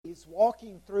series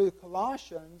walking through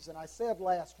Colossians, and I said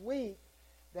last week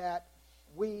that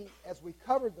as we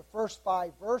covered the first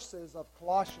 5 verses of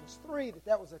Colossians 3,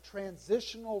 that was a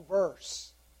transitional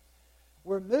verse.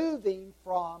 We're moving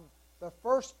from the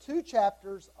first 2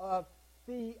 chapters of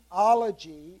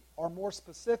theology, or more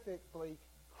specifically,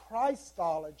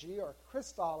 Christology or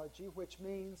Christology, which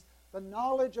means the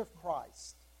knowledge of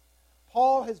Christ.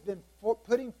 Paul has been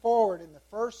putting forward in the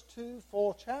first 2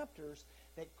 full chapters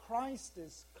that Christ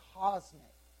is cosmic.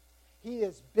 He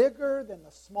is bigger than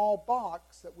the small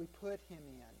box that we put him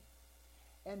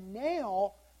in. And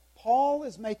now, Paul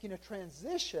is making a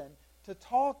transition to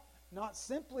talk not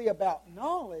simply about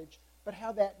knowledge, but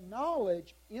how that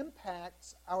knowledge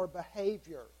impacts our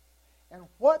behavior. And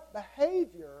what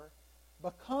behavior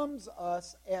becomes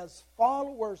us as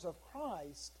followers of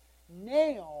Christ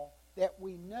now that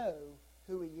we know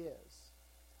who He is.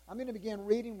 I'm going to begin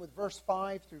reading with verse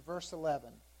 5 through verse 11.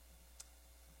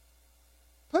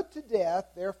 Put to death,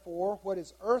 therefore, what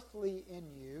is earthly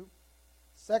in you,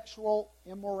 sexual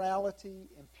immorality,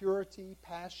 impurity,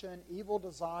 passion, evil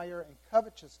desire, and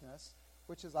covetousness,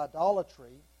 which is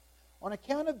idolatry. On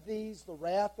account of these, the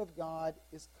wrath of God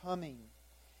is coming.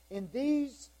 In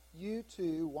these you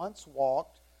too once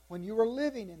walked when you were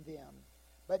living in them,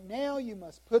 but now you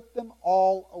must put them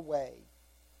all away.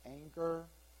 Anger,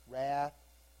 wrath,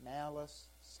 malice,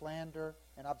 slander,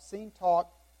 and obscene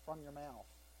talk from your mouth.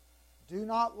 Do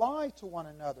not lie to one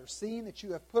another, seeing that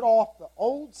you have put off the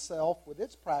old self with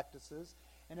its practices,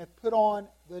 and have put on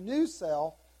the new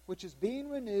self, which is being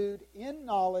renewed in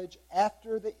knowledge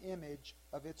after the image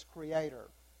of its Creator.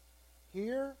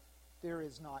 Here there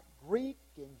is not Greek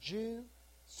and Jew,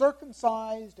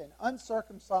 circumcised and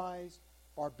uncircumcised,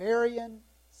 barbarian,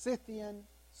 Scythian,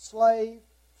 slave,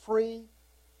 free,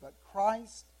 but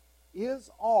Christ is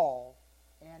all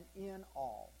and in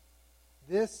all.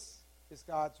 This is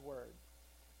God's Word.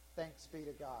 Thanks be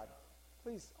to God.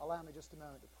 Please allow me just a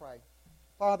moment to pray.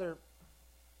 Father,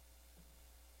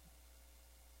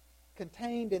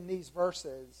 contained in these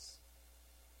verses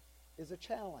is a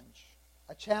challenge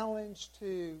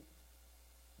to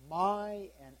my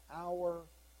and our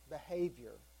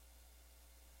behavior.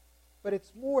 But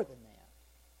it's more than that.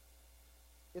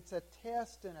 It's a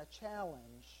test and a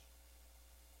challenge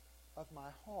of my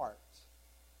heart.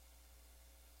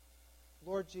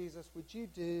 Lord Jesus, would you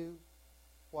do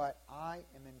what I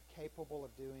am incapable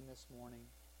of doing this morning?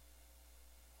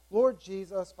 Lord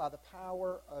Jesus, by the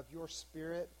power of your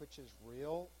Spirit, which is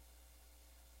real,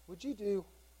 would you do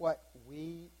what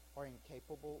we are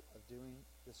incapable of doing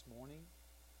this morning?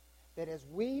 That as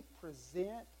we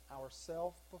present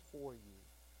ourselves before you,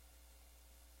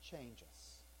 change us.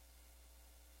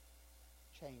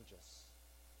 Change us.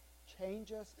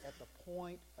 Change us at the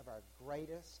point of our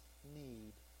greatest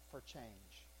need for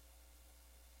change.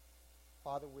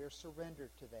 Father, we're surrendered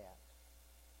to that.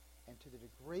 And to the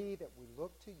degree that we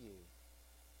look to you,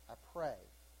 I pray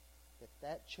that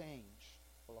that change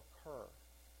will occur.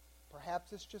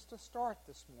 Perhaps it's just a start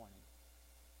this morning.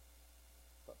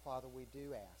 But Father, we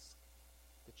do ask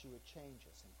that you would change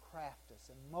us and craft us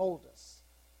and mold us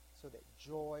so that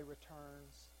joy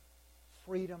returns,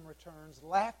 freedom returns,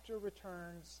 laughter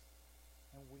returns,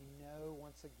 and we know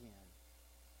once again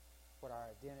what our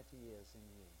identity is in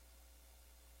you.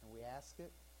 And we ask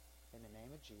it in the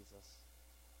name of Jesus.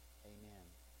 Amen.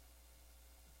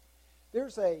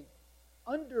 There's a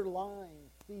underlying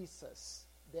thesis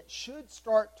that should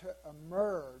start to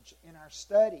emerge in our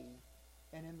study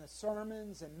and in the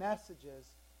sermons and messages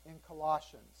in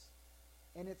Colossians.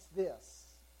 And it's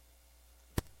this: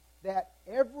 that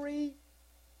every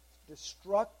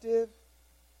destructive,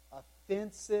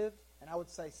 offensive, and I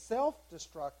would say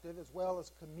self-destructive as well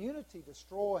as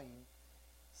community-destroying,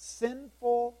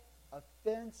 sinful,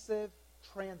 offensive,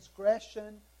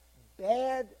 transgression,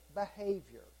 bad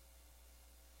behavior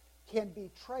can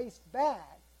be traced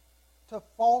back to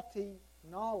faulty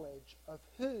knowledge of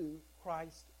who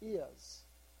Christ is.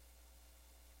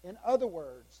 In other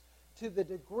words, to the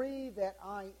degree that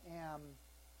I am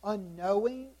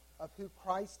unknowing of who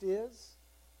Christ is,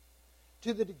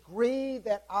 to the degree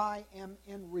that I am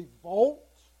in revolt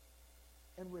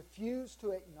and refuse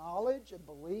to acknowledge and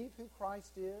believe who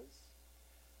Christ is,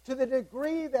 to the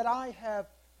degree that I have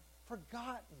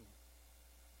forgotten,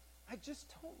 I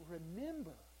just don't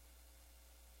remember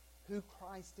who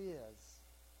Christ is,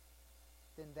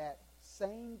 then that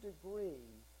same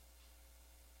degree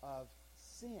of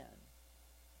sin,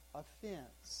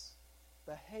 offense,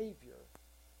 behavior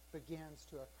begins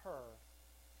to occur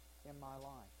in my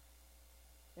life.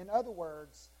 In other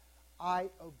words, I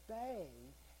obey,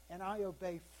 and I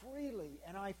obey freely,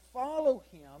 and I follow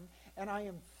Him, and I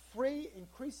am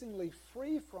increasingly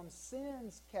free from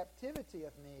sin's captivity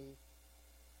of me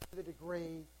to the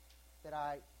degree that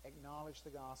I acknowledge the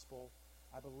gospel,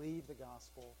 I believe the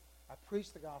gospel, I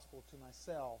preach the gospel to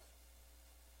myself,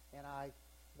 and I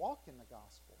walk in the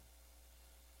gospel.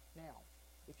 Now,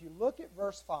 if you look at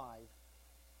verse 5,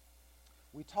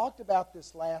 we talked about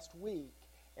this last week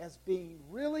as being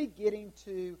really getting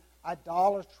to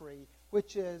idolatry,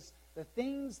 which is the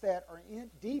things that are in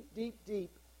deep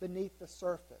beneath the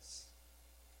surface.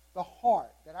 The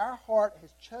heart, that our heart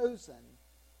has chosen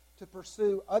to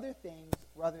pursue other things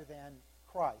rather than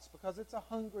Christ, because it's a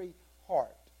hungry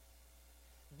heart.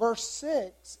 Verse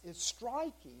 6 is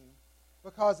striking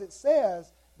because it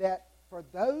says that for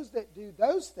those that do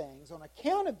those things, on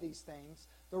account of these things,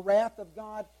 the wrath of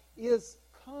God is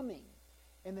coming.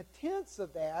 And the tense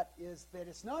of that is that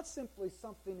it's not simply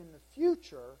something in the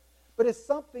future, but it's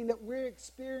something that we're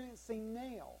experiencing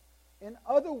now. In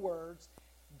other words,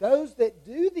 those that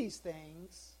do these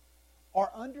things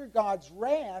are under God's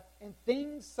wrath, and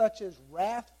things such as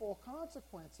wrathful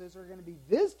consequences are going to be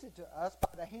visited to us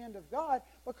by the hand of God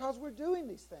because we're doing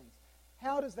these things.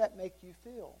 How does that make you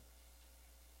feel?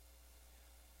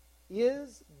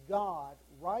 Is God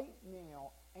right now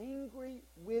angry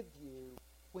with you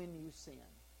when you sin?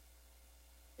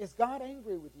 Is God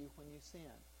angry with you when you sin?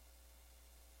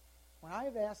 When I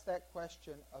have asked that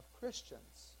question of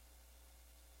Christians,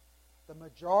 the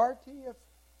majority of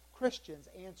Christians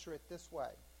answer it this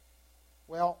way.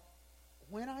 Well,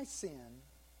 when I sin,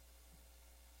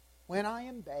 when I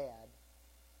am bad,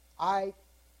 I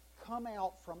come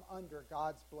out from under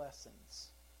God's blessings.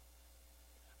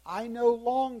 I no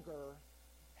longer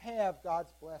have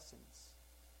God's blessings.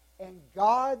 And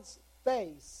God's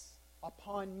face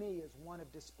upon me is one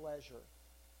of displeasure.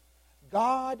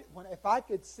 If I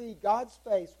could see God's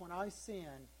face when I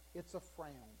sin, it's a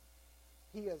frown.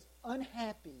 He is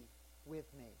unhappy with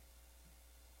me.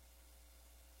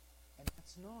 And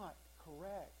that's not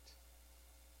correct.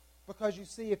 Because you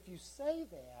see, if you say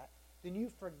that, then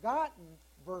you've forgotten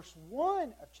verse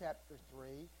 1 of chapter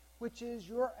 3, which is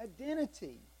your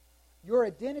identity. Your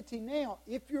identity now,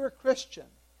 if you're a Christian,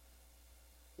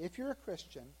 if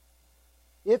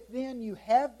then you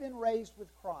have been raised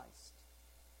with Christ,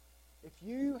 if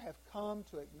you have come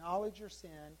to acknowledge your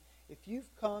sin, if you've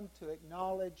come to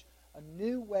acknowledge a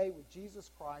new way with Jesus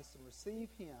Christ and receive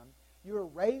Him, you are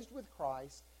raised with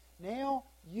Christ. Now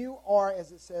you are,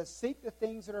 as it says, seek the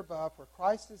things that are above, where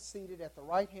Christ is seated at the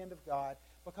right hand of God,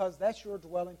 because that's your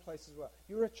dwelling place as well.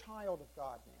 You're a child of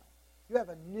God now. You have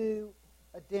a new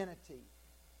identity.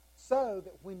 So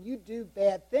that when you do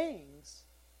bad things,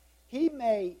 He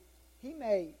may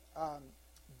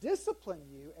discipline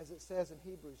you, as it says in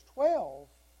Hebrews 12,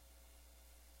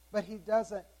 but He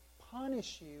doesn't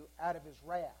punish you out of His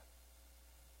wrath.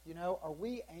 You know, are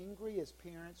we angry as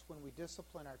parents when we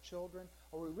discipline our children?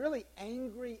 Are we really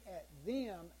angry at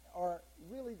them, or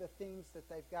really the things that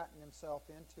they've gotten themselves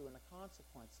into and the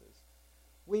consequences?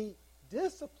 We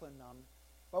discipline them,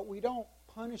 but we don't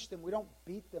punish them. We don't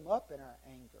beat them up in our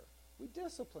anger. We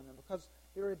discipline them because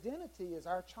their identity is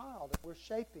our child, and we're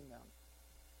shaping them.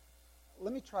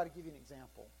 Let me try to give you an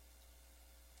example.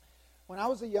 When I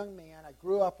was a young man, I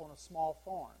grew up on a small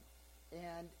farm.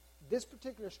 And this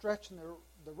particular stretch in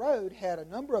the road had a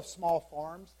number of small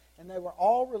farms, and they were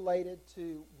all related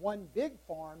to one big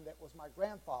farm that was my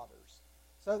grandfather's.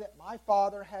 So that my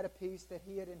father had a piece that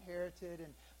he had inherited,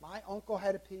 and my uncle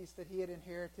had a piece that he had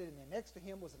inherited, and then next to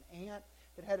him was an aunt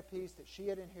that had a piece that she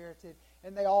had inherited,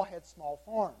 and they all had small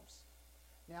farms.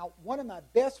 Now, one of my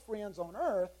best friends on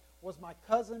earth was my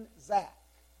cousin Zach.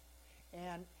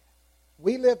 And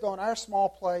we lived on our small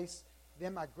place,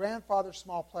 then my grandfather's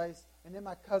small place, and then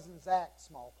my cousin Zach's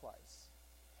small place.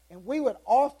 And we would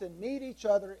often meet each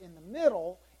other in the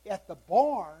middle at the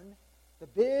barn, the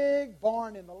big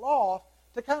barn in the loft,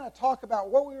 to kind of talk about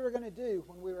what we were going to do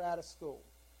when we were out of school.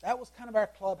 That was kind of our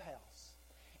clubhouse.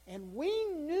 And we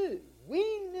knew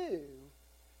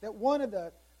that one of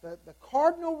the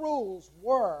cardinal rules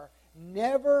were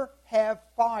never have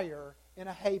fire in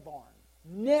a hay barn.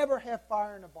 Never have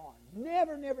fire in a barn.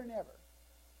 Never, never, never.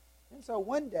 And so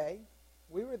one day,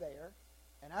 we were there,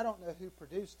 and I don't know who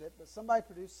produced it, but somebody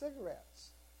produced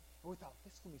cigarettes. And we thought,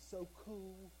 this is going to be so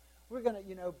cool. We're going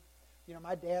to,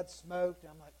 my dad smoked,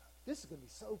 and I'm like, this is going to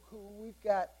be so cool. We've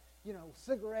got,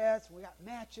 cigarettes, and we got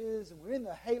matches, and we're in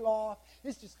the hayloft.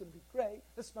 It's just going to be great.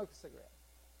 Let's smoke a cigarette.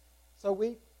 So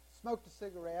we smoked a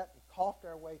cigarette and coughed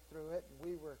our way through it, and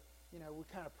we were, we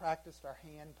kind of practiced our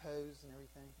hand pose and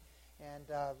everything,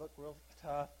 and looked real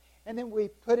tough. And then we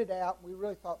put it out, and we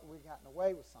really thought that we'd gotten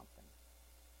away with something.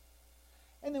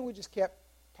 And then we just kept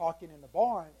talking in the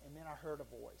barn, and then I heard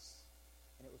a voice,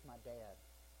 and it was my dad.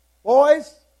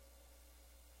 Boys,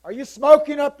 are you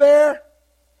smoking up there?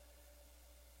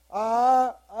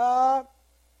 All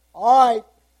right,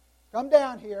 come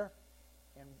down here.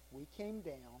 And we came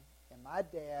down, and my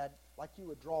dad, like you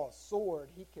would draw a sword,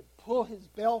 he could pull his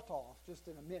belt off just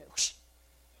in a minute, whoosh,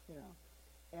 you know.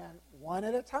 And one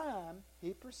at a time,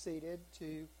 he proceeded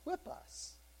to whip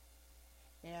us.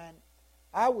 And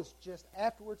I was just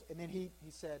afterwards, and then he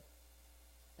said,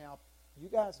 now, you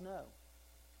guys know,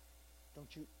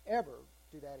 don't you ever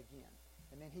do that again.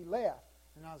 And then he left,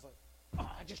 and I was like,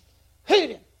 oh, I just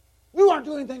hate him. We weren't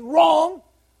doing anything wrong.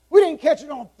 We didn't catch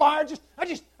it on fire. I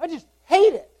just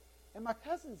hate it. And my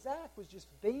cousin Zach was just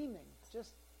beaming,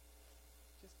 just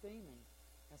beaming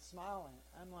and smiling.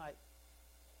 I'm like,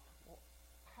 well,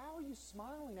 how are you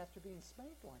smiling after being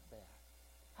spanked like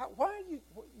that? Why are you,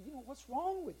 what's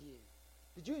wrong with you?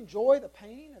 Did you enjoy the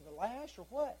pain of the lash or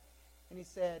what? And he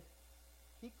said,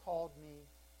 he called me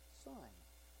son.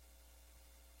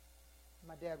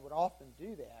 My dad would often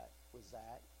do that with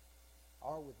Zach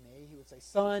or with me. He would say,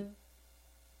 son.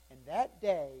 And that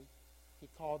day, he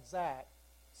called Zach,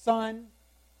 son.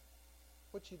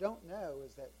 What you don't know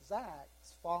is that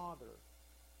Zach's father,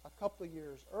 a couple of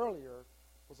years earlier,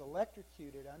 was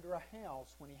electrocuted under a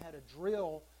house when he had a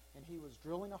drill and he was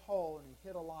drilling a hole and he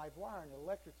hit a live wire and it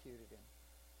electrocuted him.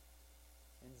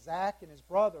 And Zach and his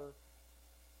brother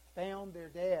found their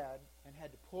dad and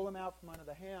had to pull him out from under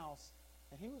the house,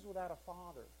 and he was without a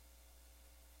father.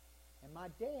 And my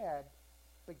dad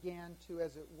began to,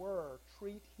 as it were,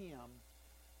 treat him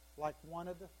like one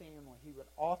of the family. He would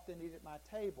often eat at my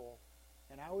table,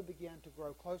 and I would begin to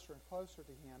grow closer and closer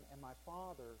to him, and my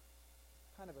father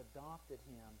kind of adopted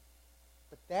him.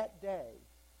 But that day,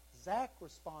 Zach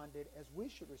responded as we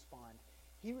should respond.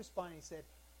 He responded, he said,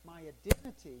 my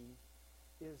identity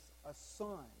is a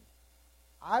son.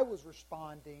 I was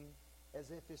responding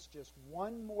as if it's just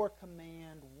one more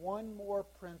command, one more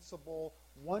principle,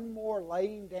 one more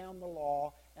laying down the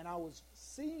law, and I was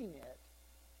seeing it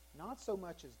not so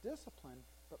much as discipline,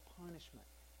 but punishment.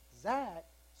 Zach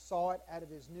saw it out of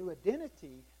his new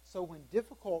identity, so when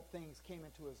difficult things came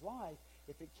into his life,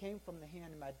 if it came from the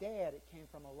hand of my dad, it came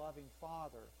from a loving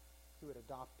father who had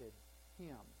adopted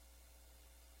him.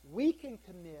 We can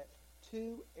commit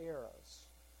two errors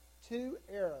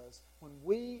when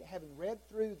we, having read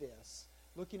through this,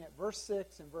 looking at verse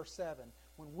 6 and verse 7,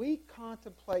 when we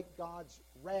contemplate God's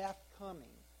wrath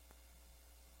coming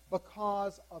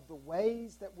because of the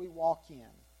ways that we walk in.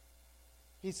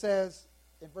 He says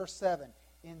in verse 7,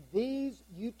 in these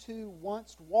you too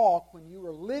once walked when you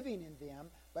were living in them,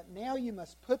 but now you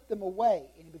must put them away.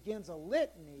 And he begins a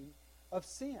litany of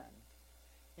sin.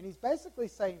 And he's basically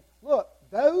saying, look,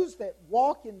 those that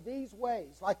walk in these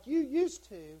ways, like you used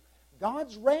to,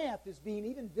 God's wrath is being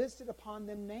even visited upon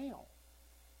them now.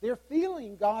 They're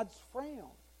feeling God's frown.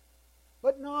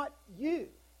 But not you.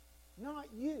 Not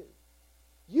you.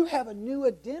 You have a new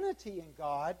identity in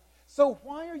God, so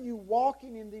why are you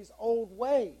walking in these old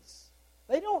ways?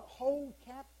 They don't hold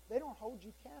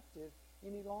you captive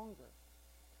any longer.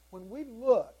 When we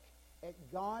look at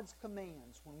God's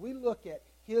commands, when we look at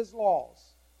His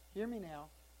laws, hear me now,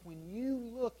 when you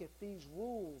look at these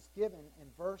rules given in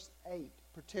verse 8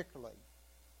 particularly,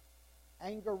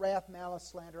 anger, wrath, malice,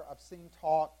 slander, obscene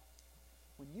talk,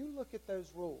 when you look at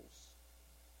those rules,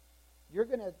 you're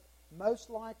going to, most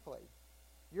likely,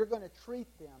 you're going to treat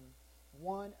them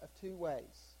one of two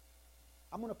ways.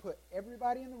 I'm going to put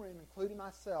everybody in the room, including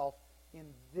myself, in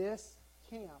this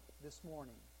camp this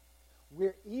morning.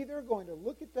 We're either going to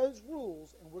look at those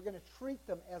rules and we're going to treat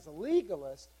them as a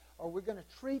legalist, or we're going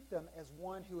to treat them as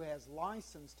one who has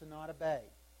license to not obey.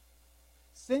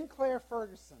 Sinclair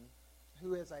Ferguson,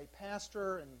 who is a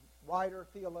pastor and writer,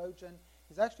 theologian,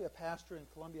 he's actually a pastor in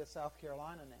Columbia, South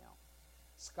Carolina now,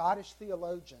 Scottish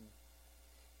theologian.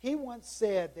 He once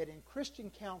said that in Christian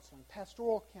counseling,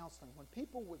 pastoral counseling, when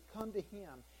people would come to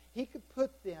him, he could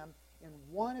put them in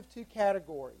one of two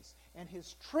categories, and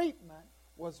his treatment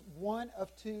was one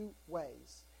of two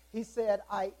ways. He said,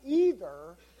 I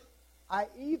either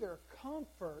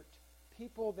comfort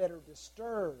people that are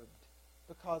disturbed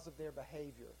because of their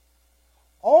behavior,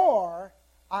 or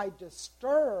I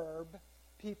disturb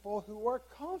people who are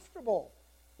comfortable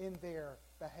in their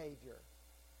behavior.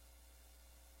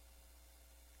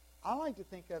 I like to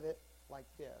think of it like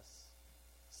this.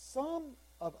 Some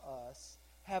of us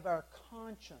have our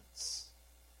conscience,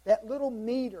 that little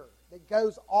meter that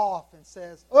goes off and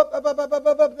says, up,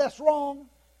 that's wrong.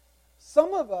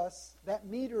 Some of us, that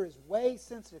meter is way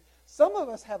sensitive. Some of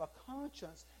us have a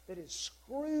conscience that is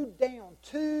screwed down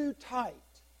too tight.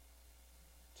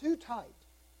 Too tight.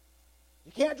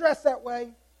 You can't dress that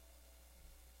way.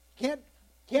 Can't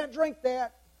drink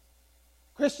that.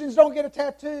 Christians don't get a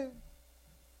tattoo.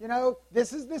 You know,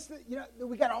 this. You know,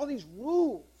 we got all these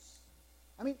rules.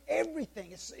 I mean,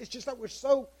 everything. It's just like we're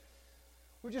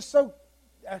just so,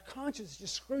 our conscience is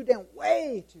just screwed down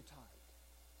way too tight.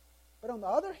 But on the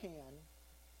other hand,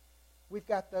 we've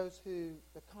got those who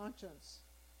the conscience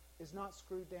is not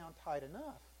screwed down tight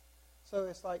enough. So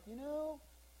it's like, you know,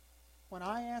 when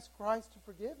I asked Christ to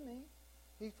forgive me,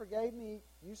 He forgave me,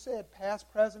 you said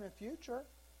past, present, and future,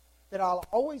 that I'll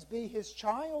always be His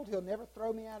child. He'll never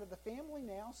throw me out of the family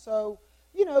now. So,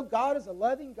 you know, God is a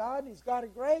loving God, and He's God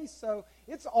of grace. So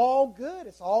it's all good.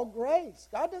 It's all grace.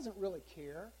 God doesn't really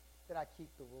care that I keep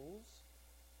the rules.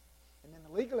 And then the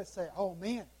legalists say, oh,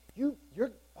 man, you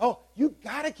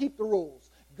got to keep the rules.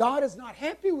 God is not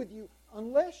happy with you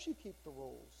unless you keep the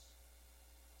rules.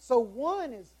 So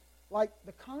one is like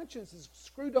the conscience is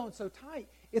screwed on so tight,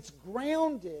 it's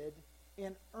grounded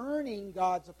in earning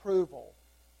God's approval.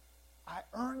 I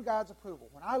earn God's approval.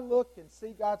 When I look and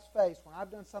see God's face, when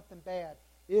I've done something bad,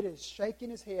 it is shaking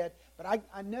His head, but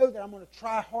I know that I'm going to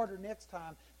try harder next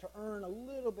time to earn a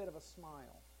little bit of a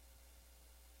smile.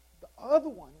 The other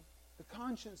one, the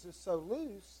conscience is so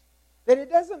loose that it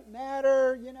doesn't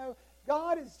matter, you know,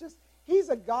 God is just, He's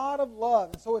a God of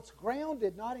love. And so it's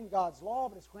grounded not in God's law,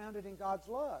 but it's grounded in God's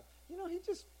love. You know, He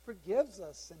just forgives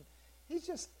us, and He's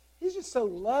just so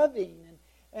loving.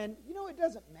 And you know, it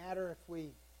doesn't matter if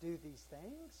we do these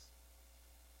things.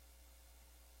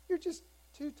 You're just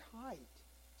too tight.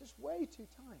 Just way too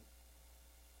tight.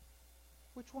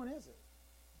 Which one is it?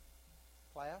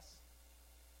 Class?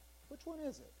 Which one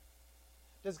is it?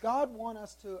 Does God want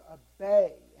us to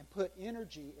obey and put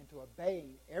energy into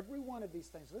obeying every one of these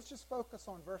things? Let's just focus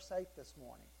on verse 8 this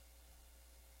morning.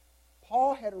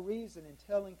 Paul had a reason in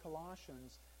telling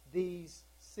Colossians these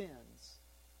sins.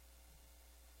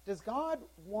 Does God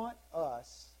want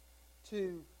us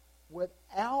to,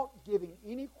 without giving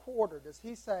any quarter, does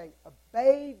He say,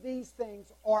 obey these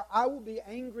things or I will be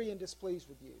angry and displeased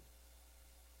with you?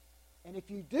 And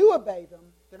if you do obey them,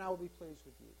 then I will be pleased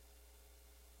with you.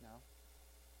 No.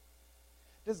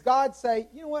 Does God say,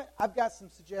 you know what, I've got some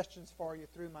suggestions for you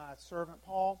through my servant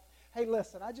Paul. Hey,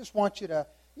 listen, I just want you to,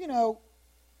 you know,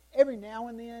 every now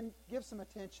and then give some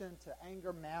attention to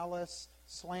anger, malice,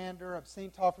 slander,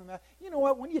 obscene talk from mouth. You know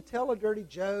what, when you tell a dirty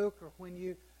joke or when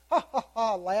you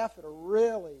laugh at a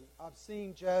really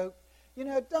obscene joke, you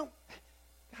know,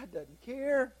 God doesn't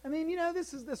care. I mean, you know,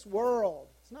 this is this world.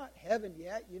 It's not heaven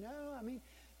yet, you know. I mean,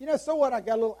 you know, so what, I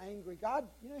got a little angry. God,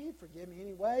 you know, He'd forgive me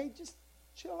anyway. Just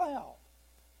chill out.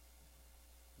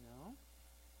 No,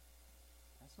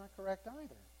 that's not correct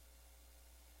either.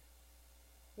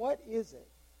 What is it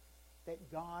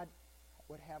that God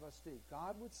would have us do?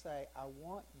 God would say, I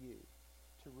want you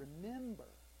to remember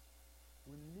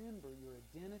your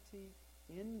identity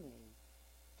in me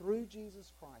through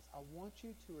Jesus Christ. I want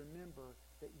you to remember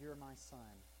that you're my son.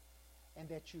 And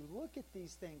that you look at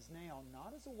these things now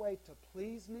not as a way to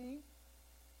please me,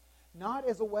 not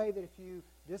as a way that if you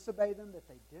disobey them that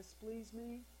they displease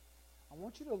me. I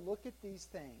want you to look at these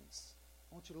things.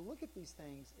 I want you to look at these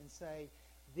things and say,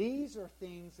 these are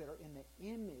things that are in the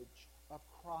image of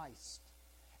Christ.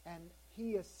 And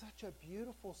He is such a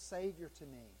beautiful Savior to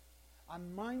me.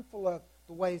 I'm mindful of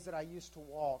the ways that I used to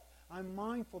walk. I'm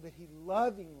mindful that He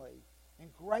lovingly and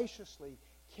graciously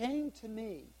came to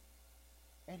me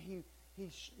and He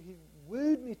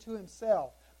wooed me to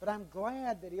Himself. But I'm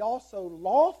glad that He also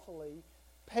lawfully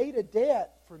paid a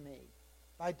debt for me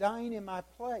by dying in my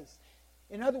place.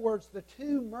 In other words, the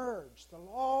two merged. The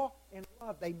law and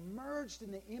love, they merged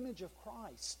in the image of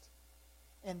Christ.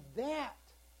 And that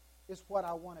is what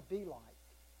I want to be like.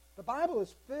 The Bible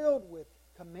is filled with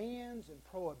commands and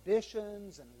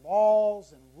prohibitions and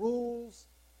laws and rules.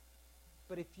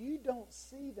 But if you don't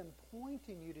see them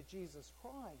pointing you to Jesus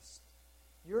Christ,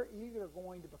 you're either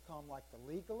going to become like the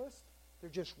legalist, they're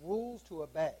just rules to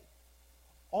obey,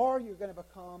 or you're going to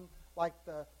become like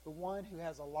the one who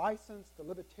has a license, the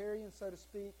libertarian, so to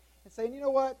speak, and saying, you know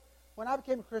what, when I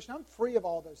became a Christian, I'm free of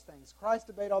all those things. Christ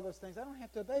obeyed all those things. I don't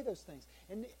have to obey those things.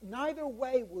 And neither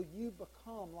way will you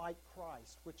become like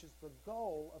Christ, which is the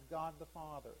goal of God the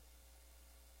Father.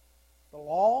 The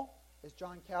law, as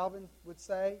John Calvin would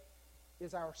say,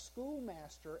 is our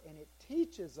schoolmaster, and it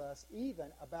teaches us even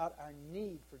about our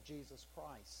need for Jesus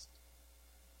Christ.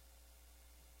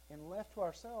 And left to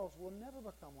ourselves, we'll never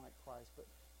become like Christ, but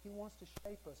He wants to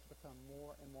shape us to become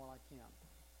more and more like Him.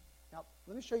 Now,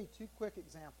 let me show you two quick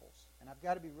examples, and I've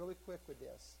got to be really quick with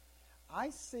this. I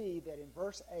see that in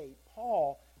verse 8,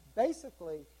 Paul,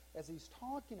 basically, as he's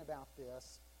talking about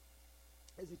this,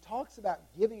 as he talks about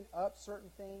giving up certain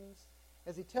things,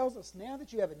 as he tells us now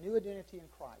that you have a new identity in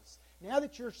Christ, now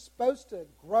that you're supposed to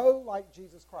grow like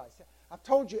Jesus Christ. I've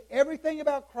told you everything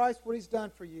about Christ, what he's done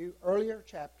for you, earlier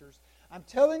chapters. I'm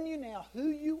telling you now who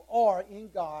you are in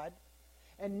God,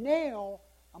 and now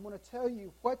I'm going to tell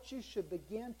you what you should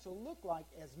begin to look like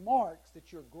as marks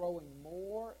that you're growing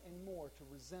more and more to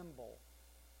resemble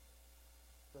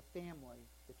the family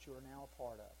that you are now a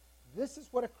part of. This is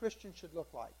what a Christian should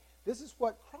look like. This is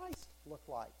what Christ looked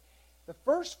like. The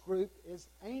first group is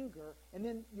anger, and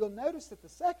then you'll notice that the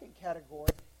second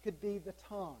category could be the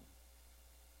tongue.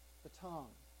 The tongue.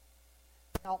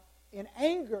 Now, in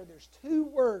anger, there's two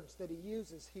words that he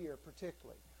uses here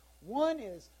particularly. One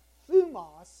is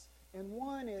thumos, and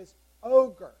one is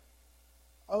ogre.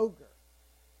 Ogre.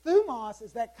 Thumos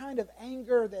is that kind of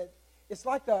anger that it's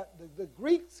like the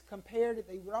Greeks compared it.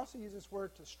 They would also use this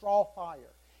word to straw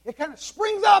fire. It kind of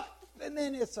springs up and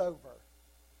then it's over.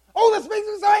 Oh, this makes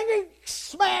me so angry.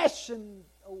 Smash and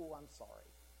oh, I'm sorry.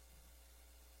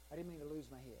 I didn't mean to lose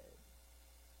my head.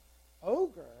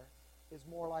 Ogre is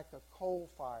more like a coal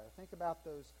fire. Think about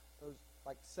those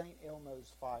like St.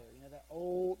 Elmo's fire. You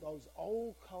know, those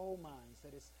old coal mines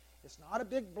that it's not a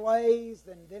big blaze,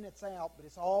 then it's out, but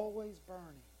it's always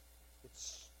burning.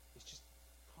 It's just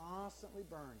constantly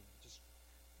burning. Just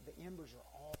the embers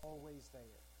are always there.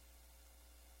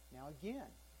 Now again,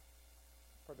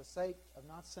 for the sake of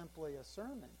not simply a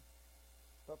sermon,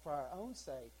 but for our own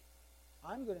sake,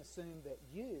 I'm going to assume that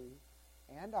you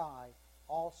and I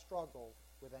all struggle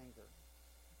with anger.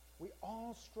 We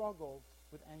all struggle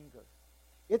with anger.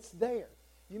 It's there.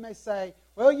 You may say,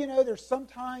 well, you know, there's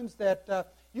sometimes that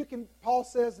Paul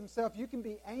says himself, you can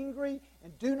be angry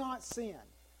and do not sin.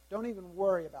 Don't even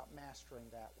worry about mastering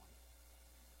that one.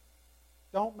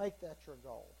 Don't make that your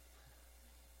goal.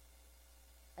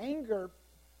 Anger,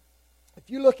 if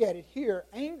you look at it here,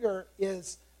 anger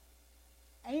is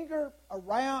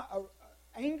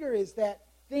that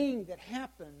thing that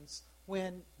happens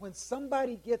when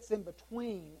somebody gets in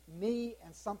between me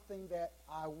and something that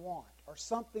I want or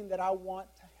something that I want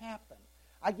to happen.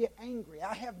 I get angry.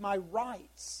 I have my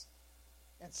rights,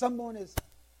 and someone is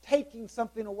taking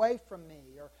something away from me,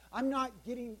 or I'm not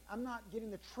getting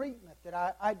the treatment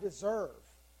that I deserve.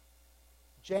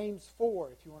 James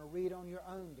 4, if you want to read on your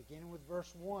own, beginning with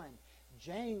verse 1.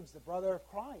 James, the brother of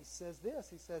Christ, says this.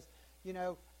 He says, you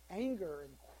know, anger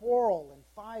and quarrel and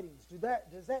fightings,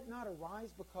 does that not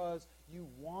arise because you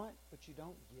want but you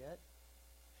don't get?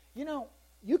 You know,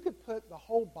 you could put the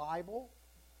whole Bible,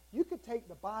 you could take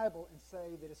the Bible and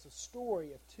say that it's a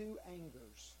story of two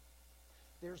angers.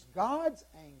 There's God's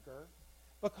anger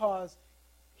because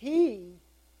He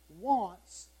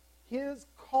wants His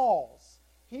cause.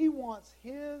 He wants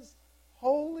His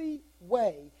holy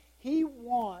way. He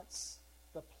wants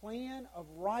the plan of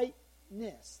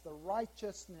rightness, the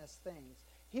righteousness things.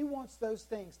 He wants those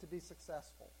things to be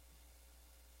successful.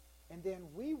 And then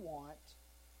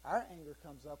our anger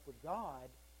comes up with God.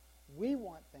 We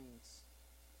want things,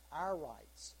 our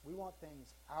rights. We want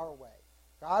things our way.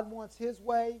 God wants His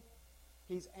way.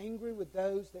 He's angry with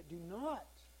those that do not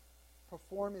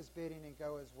perform His bidding and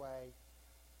go His way.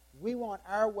 We want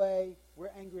our way.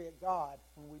 We're angry at God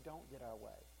when we don't get our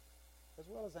way, as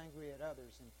well as angry at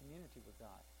others in community with God.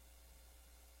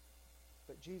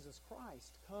 But Jesus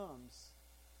Christ comes,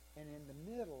 and in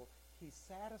the middle, He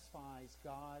satisfies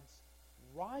God's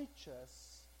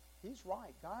righteous. He's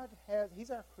right.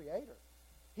 He's our Creator.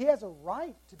 He has a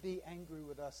right to be angry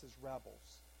with us as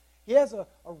rebels. He has a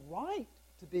right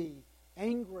to be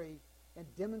angry and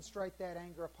demonstrate that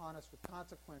anger upon us with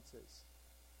consequences.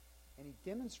 And He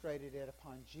demonstrated it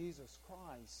upon Jesus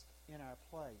Christ in our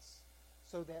place.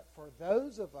 So that for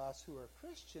those of us who are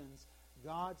Christians,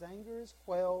 God's anger is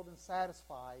quelled and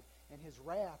satisfied, and His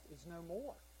wrath is no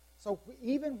more. So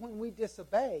even when we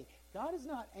disobey, God is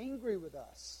not angry with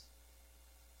us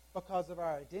because of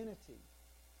our identity.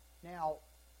 Now,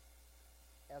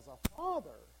 as a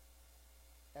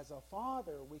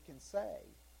father, we can say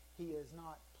He is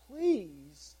not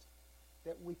pleased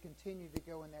that we continue to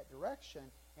go in that direction,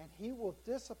 and He will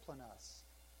discipline us,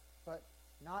 but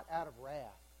not out of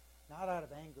wrath, not out of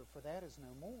anger, for that is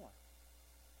no more.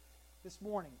 This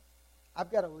morning,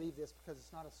 I've got to leave this because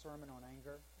it's not a sermon on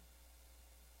anger,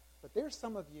 but there's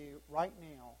some of you right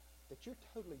now that you're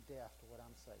totally deaf to what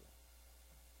I'm saying.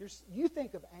 You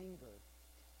think of anger,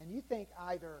 and you think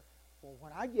either, well,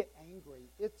 when I get angry,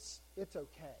 it's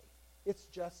okay. It's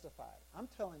justified. I'm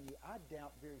telling you, I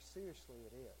doubt very seriously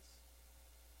it is.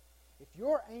 If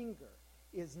your anger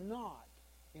is not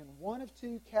in one of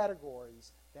two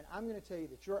categories, then I'm going to tell you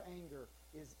that your anger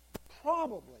is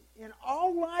probably, in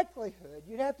all likelihood,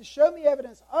 you'd have to show me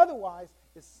evidence otherwise,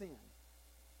 is sin.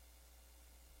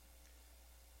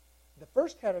 The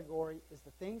first category is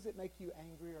the things that make you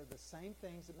angry are the same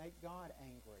things that make God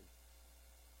angry.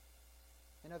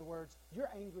 In other words, you're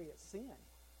angry at sin.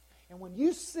 And when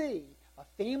you see a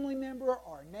family member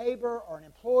or a neighbor or an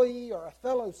employee or a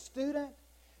fellow student,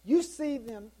 you see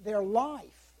their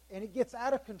life, and it gets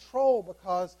out of control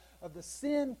because of the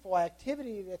sinful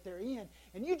activity that they're in.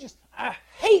 And you just, I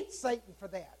hate Satan for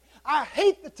that. I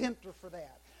hate the tempter for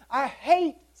that. I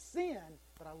hate sin,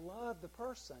 but I love the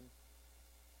person.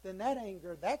 Then that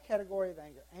anger, that category of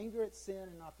anger at sin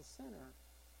and not the sinner,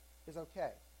 is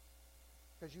okay.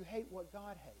 Because you hate what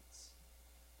God hates.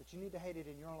 But you need to hate it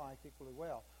in your life equally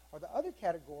well. Or the other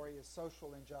category is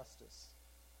social injustice.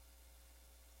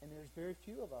 And there's very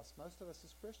few of us, most of us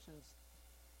as Christians,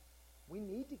 we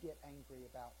need to get angry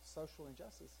about social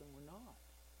injustice, and we're not.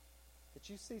 But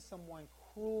you see someone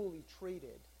cruelly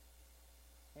treated,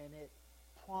 and it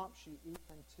prompts you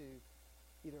even to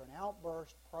either an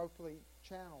outburst appropriately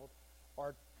channeled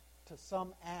or to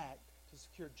some act to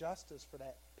secure justice for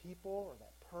that people or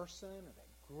that person or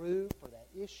that group or that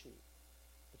issue.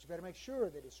 But you better make sure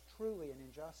that it's truly an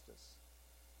injustice.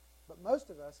 But most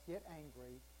of us get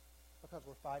angry because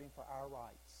we're fighting for our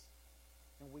rights.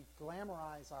 And we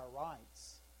glamorize our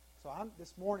rights. So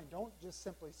this morning, don't just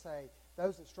simply say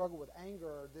those that struggle with anger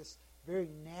are this very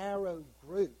narrow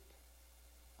group.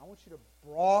 I want you to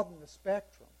broaden the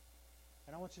spectrum.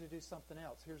 And I want you to do something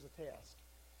else. Here's a test.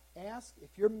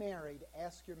 If you're married,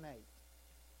 ask your mate.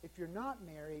 If you're not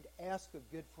married, ask a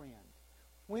good friend.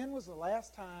 When was the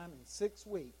last time in 6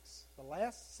 weeks,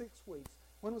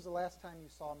 when was the last time you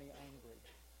saw me angry?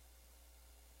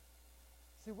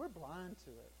 See, we're blind to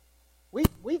it.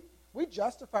 We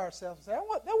justify ourselves and say,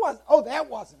 that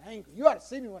wasn't angry. You ought to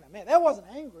see me when I'm mad. That wasn't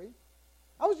angry.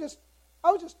 I was just,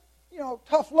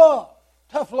 tough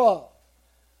love.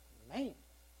 Man,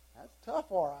 that's tough,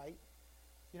 all right.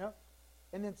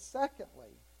 And then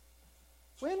secondly,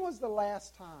 when was the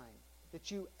last time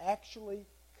that you actually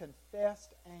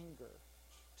confessed anger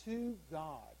to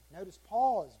God? Notice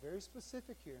Paul is very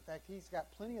specific here. In fact, he's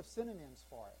got plenty of synonyms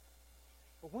for it.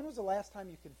 But when was the last time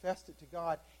you confessed it to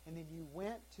God and then you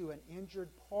went to an injured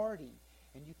party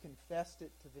and you confessed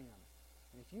it to them?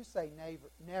 And if you say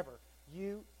never,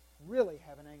 you really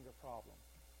have an anger problem.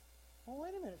 Well,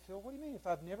 wait a minute, Phil. What do you mean? If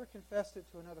I've never confessed it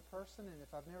to another person and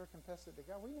if I've never confessed it to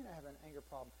God, what do you mean I have an anger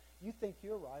problem? You think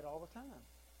you're right all the time.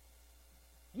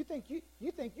 You think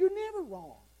you're never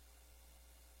wrong.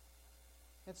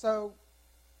 And so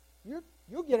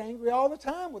you'll get angry all the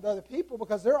time with other people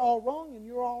because they're all wrong and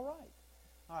you're all right.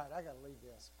 All right, I got to leave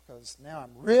this because now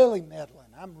I'm really meddling.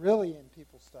 I'm really in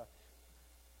people's stuff.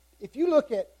 If you look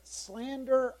at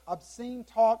slander, obscene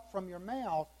talk from your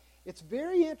mouth, it's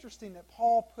very interesting that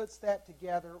Paul puts that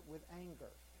together with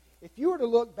anger. If you were to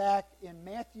look back in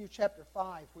Matthew chapter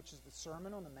 5, which is the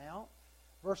Sermon on the Mount,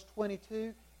 verse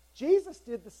 22, Jesus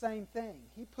did the same thing.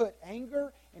 He put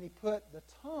anger and he put the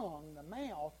tongue, the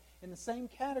mouth, in the same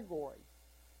category.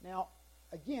 Now,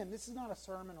 again, this is not a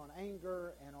sermon on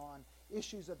anger and on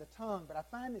issues of the tongue, but I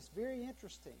find this very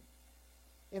interesting.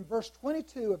 In verse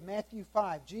 22 of Matthew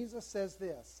 5, Jesus says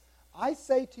this, I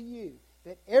say to you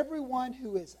that everyone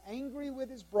who is angry with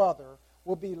his brother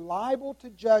will be liable to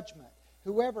judgment.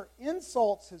 Whoever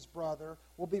insults his brother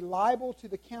will be liable to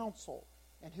the council,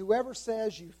 and whoever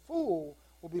says you fool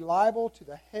will be liable to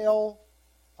the hell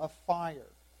of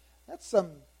fire. That's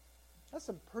some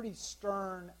pretty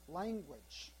stern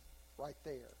language right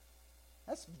there.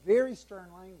 That's very stern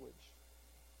language.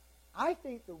 I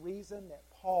think the reason that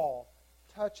Paul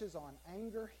touches on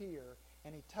anger here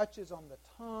and he touches on the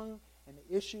tongue and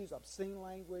the issues of obscene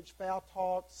language, foul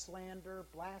talk, slander,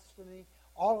 blasphemy,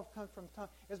 all have come from the tongue,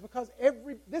 is because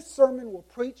this sermon will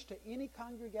preach to any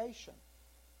congregation.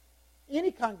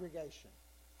 Any congregation.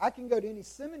 I can go to any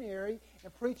seminary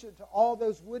and preach it to all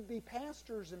those would-be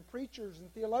pastors and preachers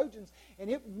and theologians, and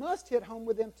it must hit home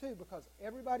with them too, because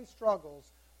everybody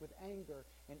struggles with anger,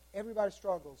 and everybody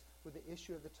struggles with the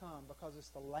issue of the tongue, because it's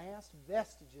the last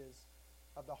vestiges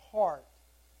of the heart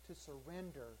to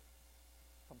surrender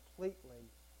completely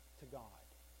to God.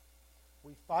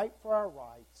 We fight for our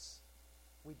rights,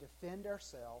 we defend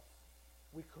ourselves,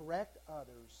 we correct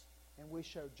others, and we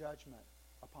show judgment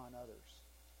upon others.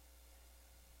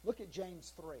 Look at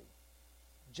James 3.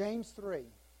 James 3.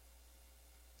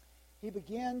 He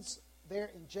begins there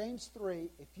in James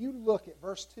 3. If you look at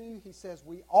verse 2, he says,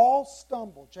 we all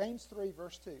stumble. James 3,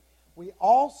 verse 2. We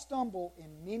all stumble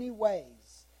in many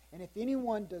ways. And if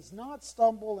anyone does not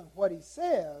stumble in what he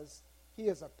says, he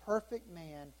is a perfect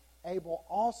man, able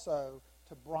also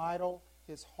to bridle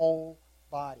his whole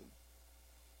body.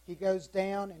 He goes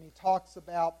down and he talks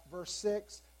about, verse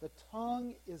 6, the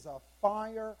tongue is a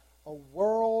fire, a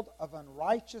world of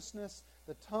unrighteousness.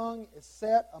 The tongue is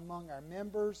set among our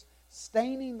members,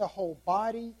 staining the whole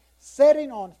body,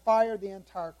 setting on fire the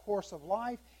entire course of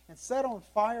life, and set on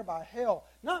fire by hell.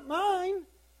 Not mine.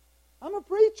 I'm a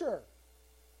preacher.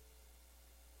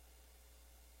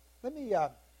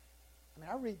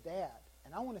 I read that,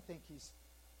 and I want to think he's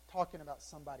talking about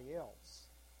somebody else.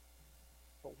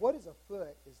 But what is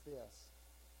afoot is this.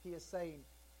 He is saying,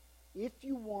 if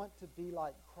you want to be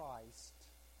like Christ,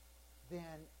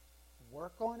 then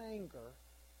work on anger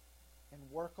and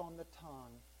work on the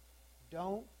tongue.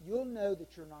 You'll know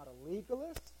that you're not a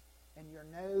legalist, and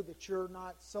you'll know that you're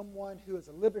not someone who is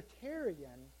a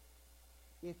libertarian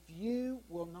if you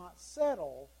will not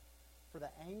settle for the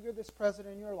anger that's present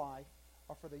in your life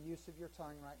or for the use of your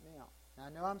tongue right now. Now, I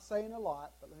know I'm saying a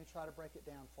lot, but let me try to break it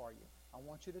down for you. I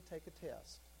want you to take a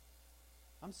test.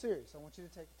 I'm serious. I want you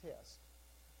to take a test.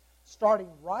 Starting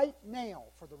right now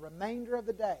for the remainder of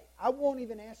the day. I won't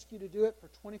even ask you to do it for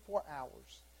 24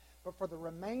 hours. But for the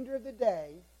remainder of the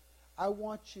day, I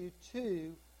want you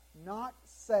to not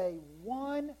say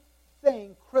one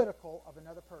thing critical of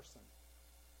another person.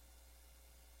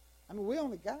 We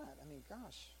only got,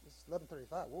 it's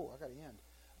 11:35. Whoa, I got to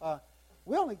end.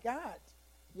 We only got,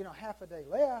 half a day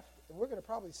left, and we're going to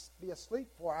probably be asleep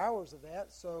 4 hours of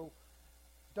that. So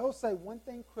don't say one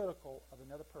thing critical of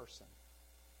another person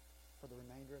for the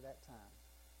remainder of that time.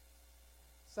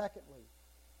 Secondly,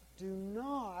 do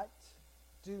not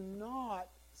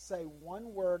say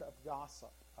one word of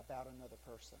gossip about another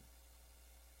person.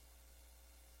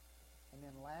 And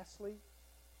then lastly,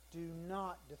 do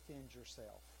not defend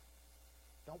yourself.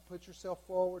 Don't put yourself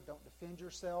forward. Don't defend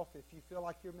yourself. If you feel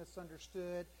like you're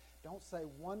misunderstood, don't say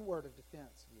one word of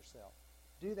defense of yourself.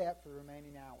 Do that for the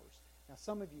remaining hours. Now,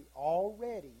 some of you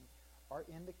already are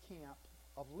in the camp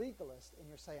of legalists, and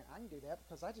you're saying, I can do that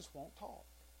because I just won't talk.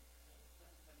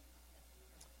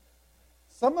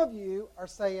 Some of you are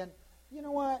saying, you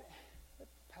know what? The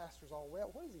pastor's all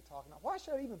well. What is he talking about? Why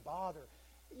should I even bother?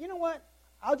 You know what?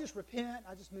 I'll just repent.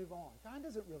 I'll just move on. God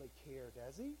doesn't really care,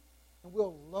 does he? And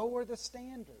we'll lower the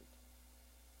standard.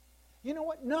 You know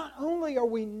what? Not only are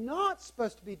we not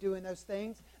supposed to be doing those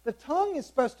things, the tongue is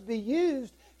supposed to be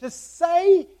used to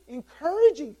say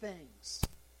encouraging things.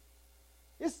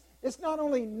 It's not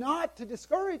only not to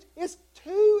discourage, it's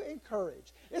to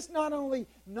encourage. It's not only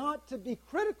not to be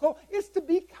critical, it's to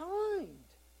be kind.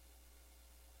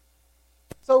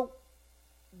 So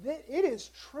it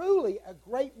is truly a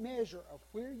great measure of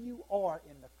where you are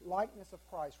in the likeness of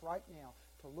Christ right now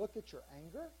to look at your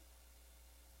anger.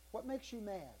 What makes you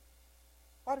mad?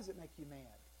 Why does it make you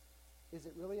mad? Is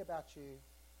it really about you,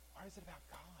 or is it about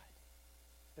God?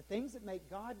 The things that make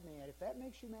God mad, if that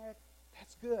makes you mad,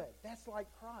 that's good. That's like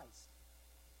Christ.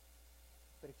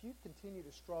 But if you continue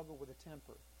to struggle with a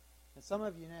temper, and some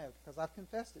of you know, because I've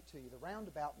confessed it to you, the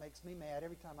roundabout makes me mad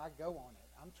every time I go on it.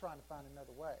 I'm trying to find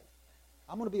another way.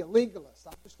 I'm going to be a legalist.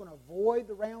 I'm just going to avoid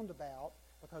the roundabout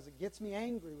because it gets me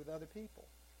angry with other people.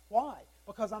 Why?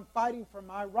 Because I'm fighting for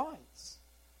my rights.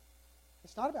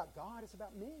 It's not about God, it's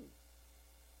about me.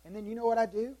 And then you know what I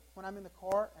do when I'm in the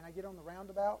car and I get on the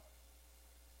roundabout?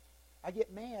 I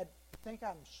get mad. Think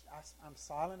I'm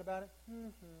silent about it?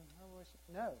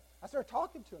 No. I start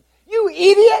talking to him. You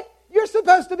idiot! You're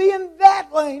supposed to be in that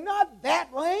lane, not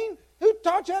that lane. Who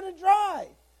taught you how to drive?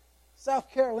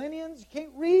 South Carolinians, you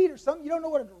can't read or something? You don't know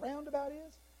what a roundabout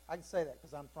is? I can say that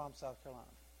because I'm from South Carolina.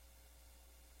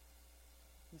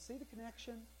 You see the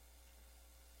connection?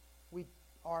 We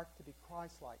are to be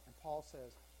Christ-like. And Paul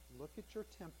says, look at your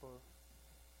temper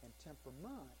and temperament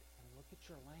and look at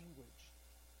your language.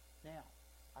 Now,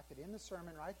 I could end the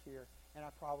sermon right here, and I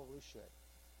probably should.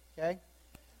 Okay?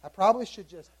 I probably should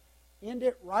just end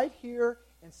it right here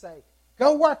and say,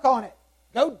 go work on it.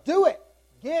 Go do it.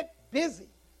 Get busy.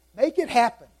 Make it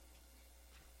happen.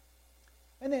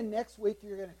 And then next week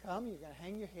you're going to come, and you're going to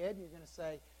hang your head, and you're going to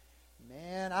say,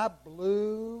 man, I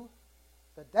blew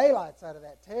the daylights out of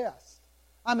that test.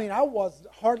 I was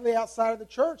hardly outside of the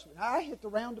church. I hit the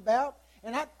roundabout,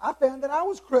 and I found that I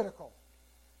was critical.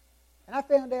 And I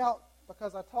found out,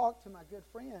 because I talked to my good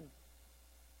friend,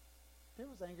 there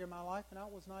was anger in my life, and I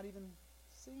was not even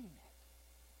seeing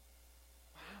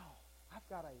it. Wow, I've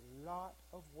got a lot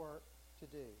of work to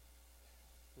do.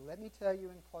 Let me tell you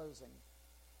in closing,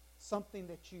 something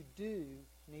that you do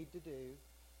need to do,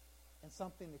 and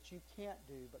something that you can't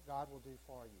do, but God will do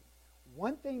for you.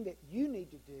 One thing that you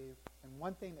need to do, and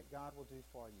one thing that God will do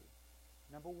for you.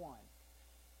 Number one,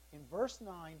 in verse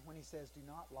 9, when he says, do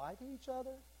not lie to each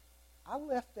other, I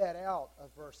left that out of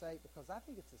verse 8 because I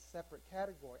think it's a separate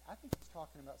category. I think he's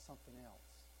talking about something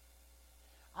else.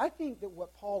 I think that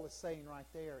what Paul is saying right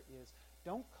there is,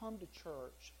 don't come to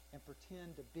church and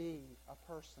pretend to be a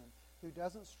person who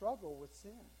doesn't struggle with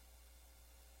sin.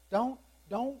 Don't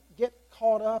get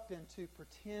caught up into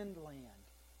pretend land.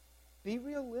 Be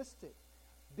realistic.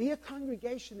 Be a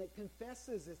congregation that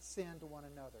confesses its sin to one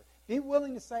another. Be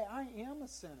willing to say, I am a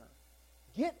sinner.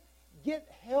 Get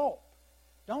help.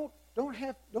 Don't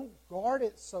guard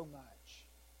it so much.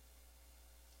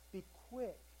 Be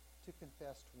quick to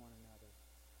confess to one another.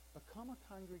 Become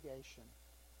a congregation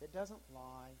that doesn't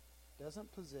lie,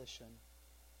 doesn't position,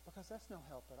 because that's no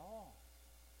help at all.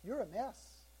 You're a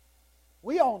mess.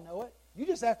 We all know it. You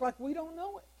just act like we don't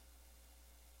know it.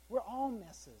 We're all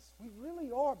messes. We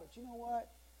really are, but you know what?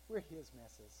 We're his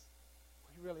messes.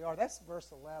 We really are. That's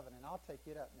verse 11, and I'll take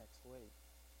it up next week.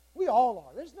 We all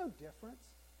are. There's no difference.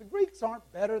 The Greeks aren't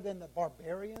better than the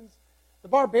barbarians. The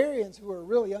barbarians, who are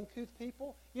really uncouth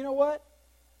people, you know what?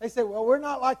 They say, well, we're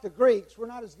not like the Greeks. We're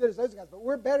not as good as those guys, but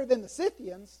we're better than the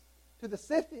Scythians. To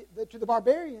the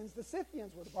barbarians, the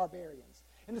Scythians were the barbarians.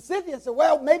 And the Scythians said,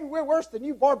 well, maybe we're worse than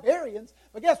you barbarians,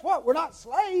 but guess what? We're not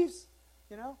slaves.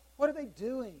 You know, what are they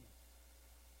doing?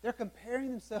 They're comparing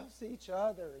themselves to each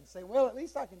other and saying, well, at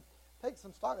least I can take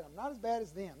some stock in them. I'm not as bad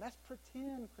as them. That's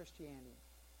pretend Christianity.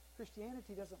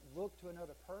 Christianity doesn't look to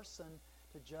another person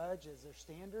to judge as their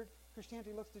standard.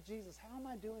 Christianity looks to Jesus. How am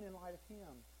I doing in light of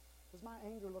him? Does my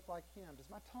anger look like him? Does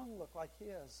my tongue look like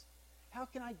his? How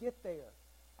can I get there?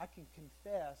 I can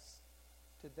confess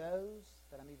to those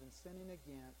that I'm even sinning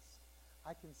against.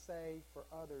 I can say for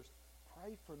others,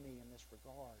 pray for me in this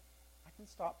regard. I can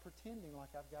stop pretending like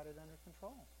I've got it under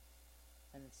control.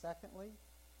 And then secondly,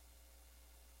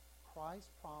 Christ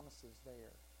promises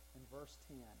there in verse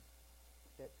 10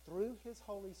 that through his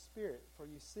Holy Spirit, for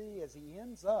you see as he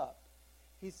ends up,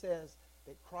 he says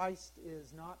that Christ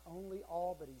is not only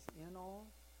all, but he's in all.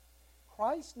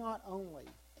 Christ not only,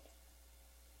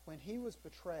 when he was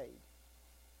betrayed,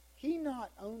 he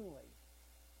not only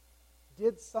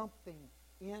did something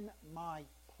in my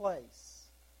place,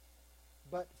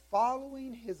 but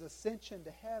following his ascension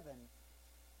to heaven,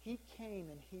 he came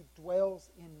and he dwells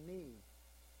in me.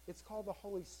 It's called the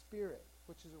Holy Spirit,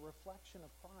 which is a reflection of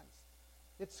Christ.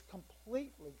 It's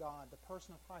completely God, the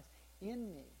person of Christ,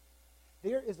 in me.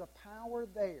 There is a power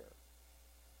there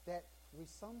that we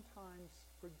sometimes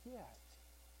forget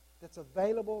that's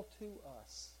available to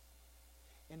us.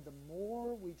 And the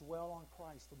more we dwell on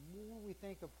Christ, the more we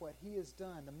think of what he has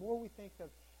done, the more we think of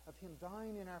him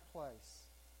dying in our place,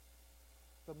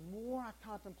 the more I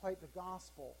contemplate the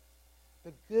gospel,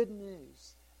 the good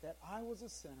news that I was a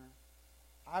sinner,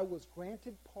 I was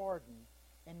granted pardon,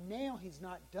 and now he's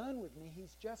not done with me.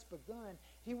 He's just begun.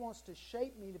 He wants to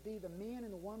shape me to be the man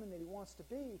and the woman that he wants to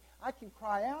be. I can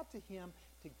cry out to him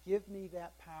to give me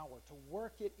that power, to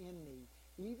work it in me,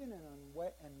 even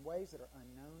in ways that are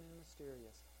unknown and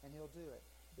mysterious. And he'll do it.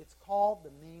 It's called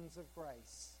the means of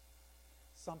grace.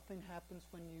 Something happens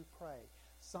when you pray.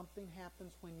 Something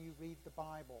happens when you read the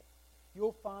Bible.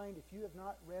 You'll find, if you have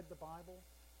not read the Bible,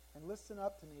 and listen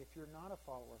up to me if you're not a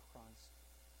follower of Christ,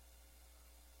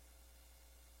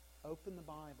 open the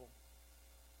Bible,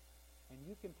 and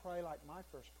you can pray like my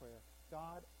first prayer,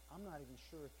 God, I'm not even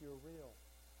sure if you're real.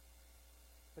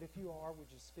 But if you are, would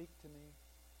you speak to me?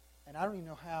 And I don't even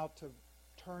know how to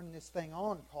turn this thing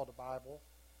on called a Bible,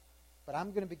 but I'm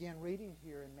going to begin reading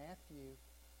here in Matthew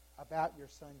about your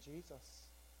son Jesus.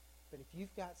 But if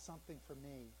you've got something for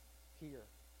me here,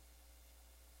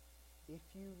 if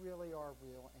you really are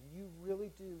real and you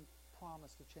really do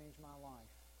promise to change my life,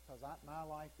 because my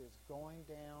life is going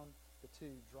down the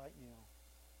tubes right now,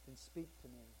 then speak to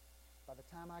me. By the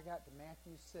time I got to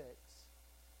Matthew 6,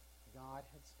 God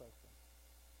had spoken.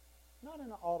 Not in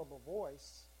an audible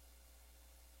voice,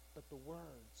 but the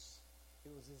words.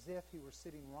 It was as if he were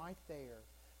sitting right there,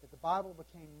 that the Bible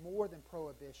became more than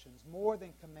prohibitions, more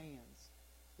than commands.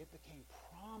 It became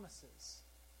promises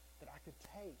that I could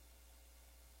take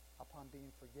upon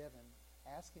being forgiven,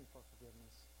 asking for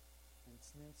forgiveness, and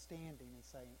then standing and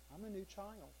saying, I'm a new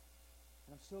child,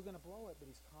 and I'm still going to blow it, but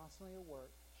he's constantly at work,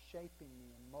 shaping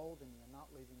me and molding me and not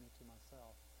leaving me to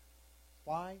myself.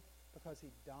 Why? Because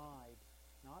he died,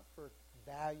 not for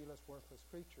valueless, worthless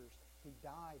creatures. He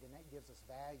died, and that gives us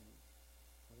value.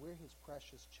 And we're his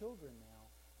precious children now,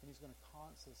 and he's going to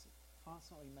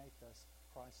constantly make us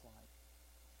Christ-like.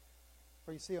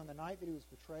 For you see, on the night that he was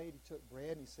betrayed, he took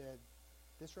bread and he said,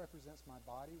 this represents my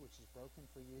body, which is broken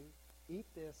for you. Eat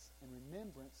this in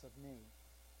remembrance of me.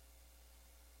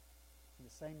 In the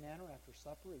same manner, after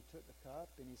supper, he took the cup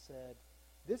and he said,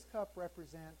 this cup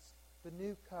represents the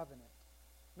new covenant.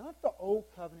 Not the old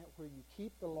covenant where you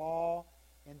keep the law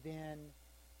and then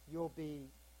you'll be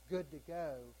good to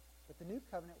go, but the new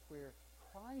covenant where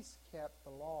Christ kept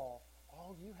the law.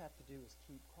 All you have to do is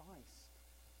keep Christ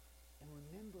and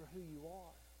remember who you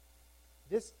are.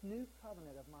 This new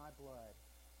covenant of my blood,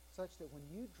 such that when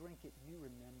you drink it, you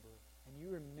remember, and you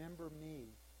remember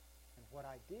me and what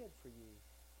I did for you.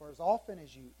 For as often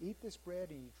as you eat this bread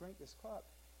and you drink this cup,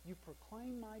 you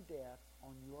proclaim my death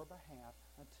on your behalf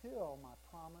until my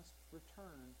promised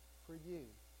return for you.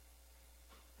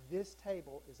 This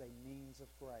table is a means of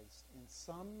grace. In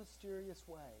some mysterious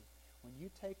way, when you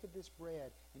take of this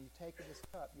bread and you take of this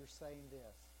cup, you're saying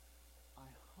this: I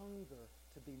hunger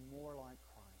to be more like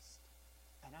Christ.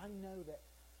 And I know that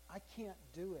I can't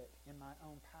do it in my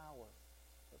own power.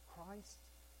 But Christ,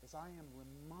 as I am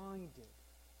reminded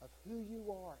of who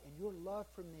you are and your love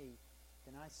for me,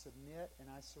 then I submit and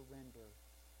I surrender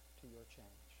to your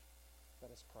change.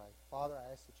 Let us pray. Father,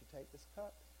 I ask that you take this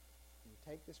cup and you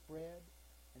take this bread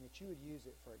and that you would use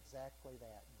it for exactly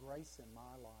that, grace in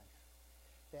my life.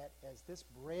 That as this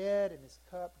bread and this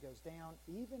cup goes down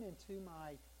even into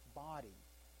my body,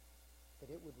 that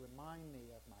it would remind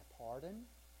me of my pardon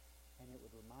and it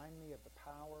would remind me of the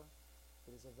power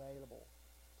that is available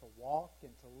to walk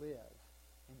and to live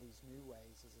in these new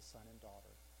ways as a son and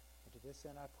daughter. And to this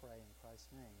end I pray in Christ's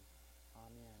name.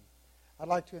 Amen. I'd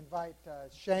like to invite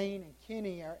Shane and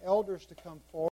Kenny, our elders, to come forward.